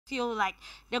feel like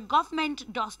the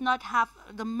government does not have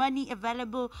the money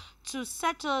available to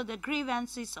settle the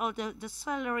grievances or the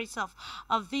salaries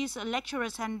of these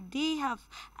lecturers, and they have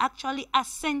actually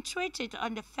accentuated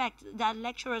on the fact that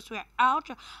lecturers were out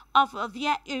of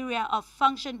their area of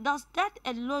function. Does that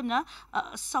alone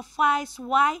suffice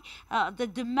why the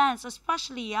demands,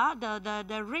 especially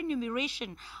the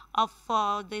remuneration of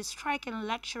the striking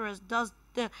lecturers, does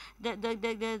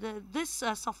this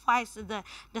suffice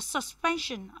the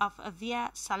suspension of their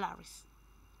salaries?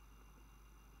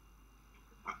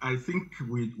 I think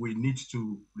we need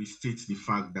to restate the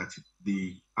fact that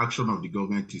the action of the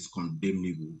government is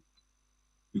condemnable.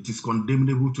 It is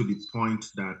condemnable to the point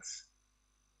that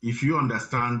if you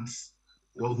understand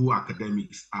who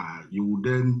academics are, you will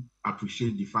then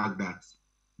appreciate the fact that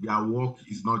their work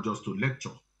is not just to lecture.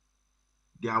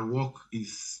 Their work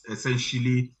is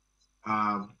essentially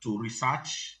to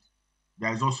research.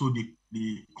 There is also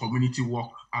the community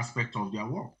work aspect of their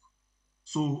work.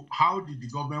 So how did the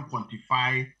government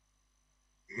quantify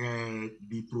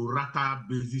the pro rata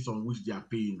basis on which they are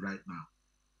paying right now?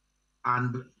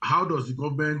 And how does the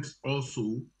government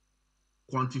also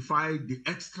quantify the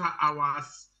extra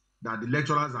hours that the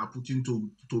lecturers are putting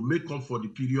to make up for the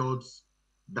periods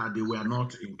that they were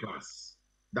not in class?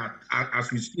 That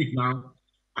as we speak now,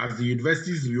 as the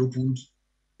universities reopened,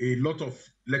 a lot of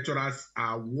lecturers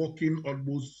are working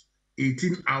almost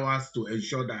 18 hours to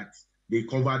ensure that they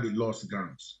cover the lost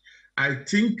grounds. I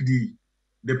think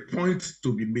the point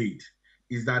to be made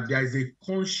is that there is a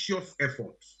conscious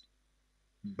effort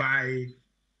by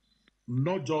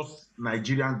not just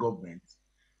Nigerian government,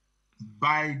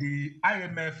 by the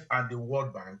IMF and the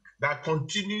World Bank that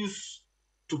continues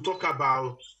to talk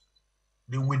about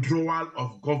the withdrawal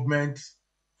of government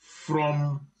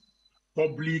from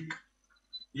public,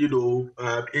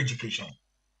 education.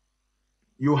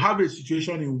 You have a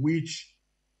situation in which,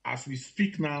 as we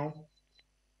speak now,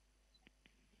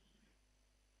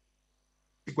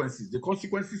 the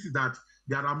consequences is that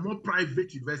there are more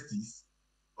private universities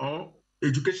or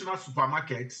educational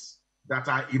supermarkets that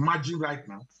are emerging right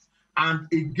now, and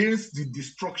against the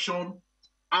destruction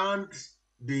and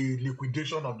the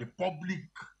liquidation of the public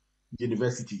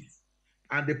universities.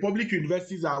 And the public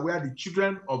universities are where the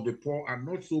children of the poor and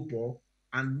not so poor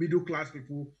and middle class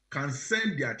people can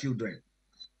send their children.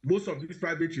 Most of these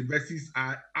private universities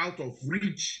are out of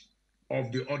reach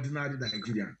of the ordinary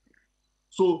Nigerian.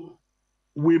 So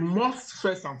we must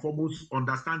first and foremost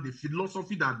understand the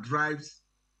philosophy that drives,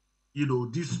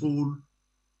 this whole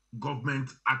government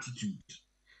attitude.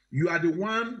 You are the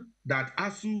one that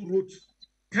Asuu wrote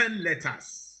 10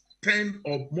 letters, 10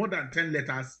 or more than 10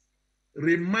 letters,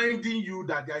 reminding you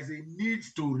that there is a need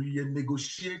to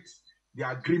renegotiate the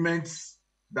agreements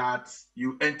that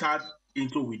you entered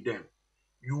into with them.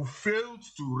 You failed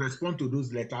to respond to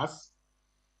those letters.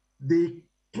 The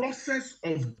process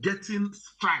of getting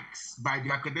strikes by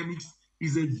the academics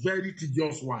is a very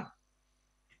tedious one.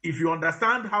 If you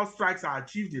understand how strikes are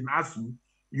achieved in Asuu,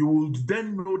 you will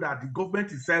then know that the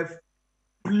government itself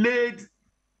played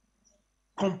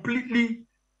completely,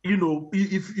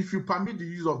 if you permit the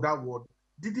use of that word,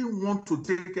 didn't want to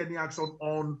take any action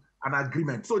on an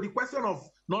agreement. So the question of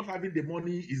not having the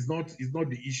money is not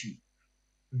the issue.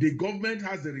 The government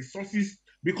has the resources,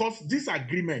 because these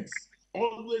agreements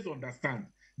always understand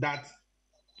that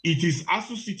it is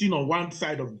Asuu sitting on one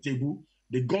side of the table,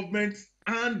 the government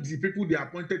and the people they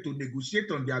appointed to negotiate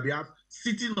on their behalf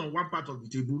sitting on one part of the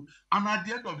table, and at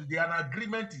the end of the day, an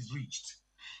agreement is reached.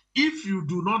 If you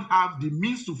do not have the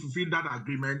means to fulfill that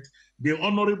agreement, the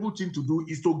honorable thing to do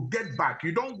is to get back.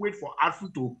 You don't wait for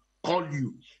Asuu to call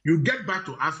you. You get back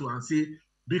to Asuu and say,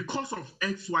 because of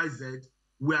XYZ,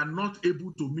 we are not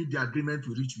able to meet the agreement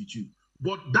we reach with you.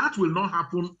 But that will not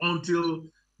happen until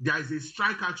there is a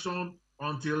strike action,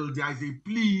 until there is a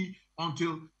plea,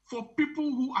 until for people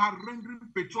who are rendering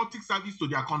patriotic service to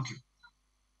their country.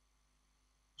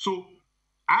 So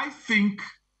I think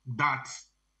that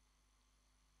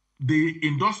the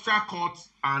industrial court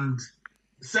and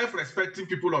self-respecting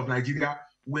people of Nigeria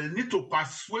will need to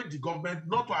persuade the government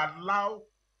not to allow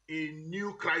a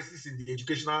new crisis in the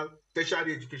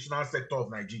tertiary educational sector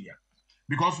of Nigeria.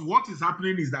 Because what is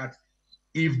happening is that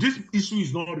if this issue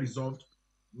is not resolved,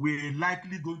 we're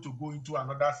likely going to go into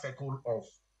another cycle of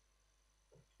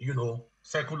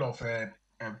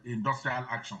industrial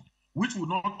action, which will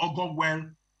not augur well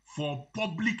for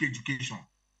public education.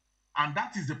 And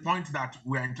that is the point that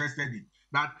we're interested in.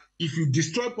 That if you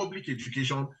destroy public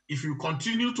education, if you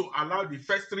continue to allow the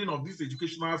festering of these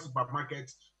educational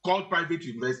supermarkets called private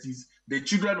universities, the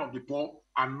children of the poor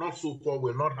and not so poor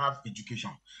will not have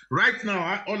education. Right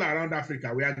now, all around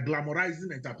Africa, we are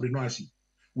glamorizing entrepreneurship.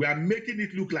 we are making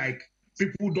it look like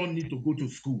people don't need to go to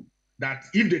school. That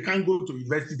if they can't go to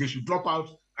university, they should drop out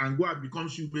and go and become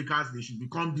shoemakers. They should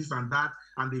become this and that.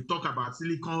 And they talk about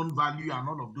Silicon Valley and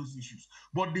all of those issues.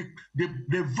 But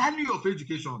the value of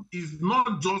education is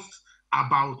not just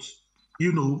about,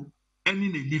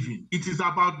 earning a living. It is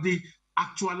about the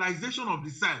actualization of the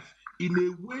self in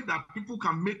a way that people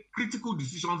can make critical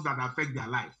decisions that affect their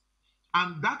life.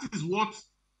 And that is what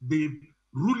the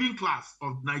ruling class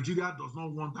of Nigeria does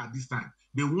not want at this time.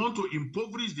 They want to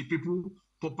impoverish the people,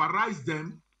 pauperize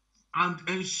them, and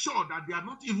ensure that they are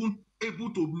not even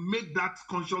able to make that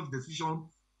conscious decision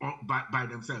by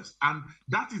themselves. And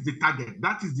that is the target.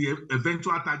 That is the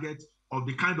eventual target of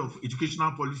the kind of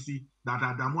educational policy that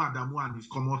Adamu and his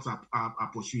cohorts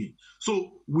are pursuing.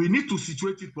 So we need to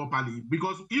situate it properly,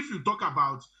 because if you talk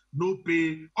about no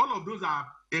pay, all of those are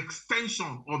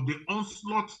extension of the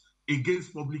onslaught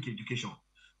against public education.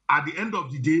 At the end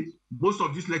of the day, most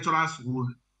of these lecturers will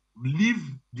leave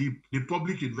the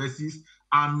public universities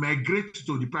and migrate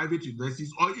to the private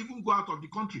universities, or even go out of the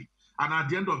country. And at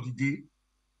the end of the day,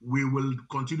 we will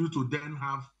continue to then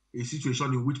have a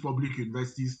situation in which public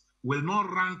universities will not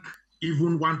rank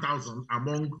even 1,000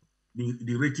 among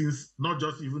the ratings, not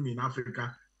just even in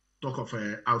Africa, talk of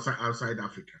outside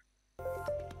Africa.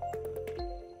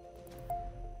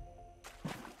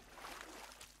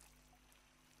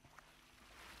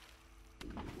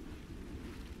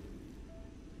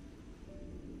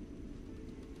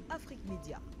 Afrique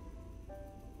Média.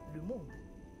 Le monde,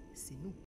 c'est nous.